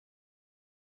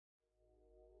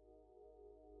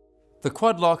The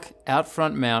quad lock out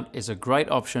front mount is a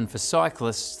great option for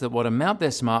cyclists that want to mount their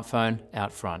smartphone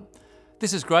out front.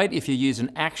 This is great if you use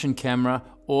an action camera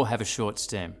or have a short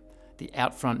stem. The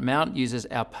out front mount uses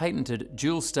our patented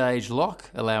dual stage lock,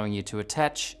 allowing you to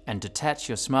attach and detach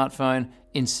your smartphone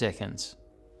in seconds.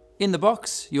 In the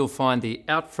box, you'll find the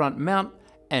out front mount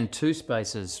and 2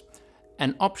 spacers.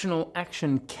 An optional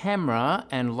action camera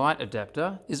and light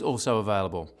adapter is also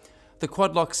available. The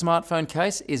quad lock smartphone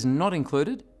case is not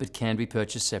included, but can be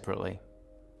purchased separately.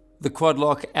 The quad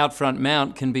lock out front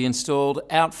mount can be installed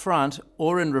out front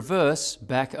or in reverse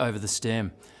back over the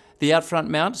stem. The out front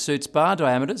mount suits bar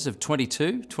diameters of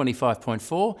 22,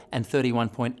 25.4 and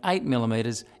 31.8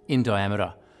 millimeters in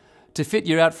diameter. To fit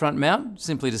your out front mount,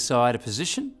 simply decide a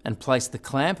position and place the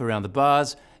clamp around the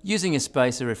bars using a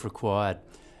spacer if required.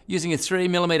 Using a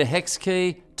 3mm hex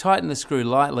key, tighten the screw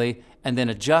lightly and then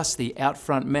adjust the out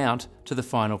front mount to the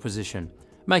final position,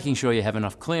 making sure you have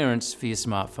enough clearance for your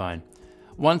smartphone.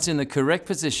 Once in the correct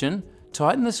position,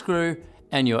 tighten the screw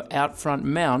and your out front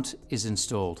mount is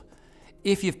installed.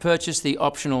 If you've purchased the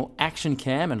optional action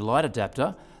cam and light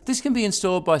adapter, this can be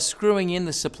installed by screwing in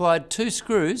the supplied 2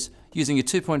 screws using a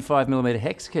 2.5mm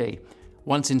hex key.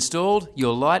 Once installed,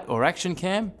 your light or action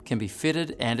cam can be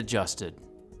fitted and adjusted.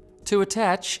 To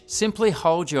attach, simply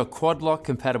hold your quad lock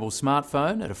compatible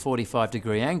smartphone at a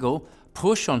 45-degree angle,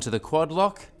 push onto the quad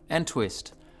lock and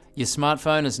twist. Your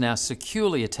smartphone is now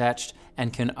securely attached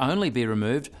and can only be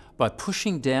removed by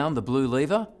pushing down the blue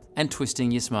lever and twisting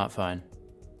your smartphone.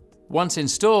 Once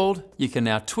installed, you can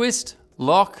now twist,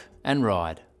 lock and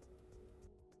ride.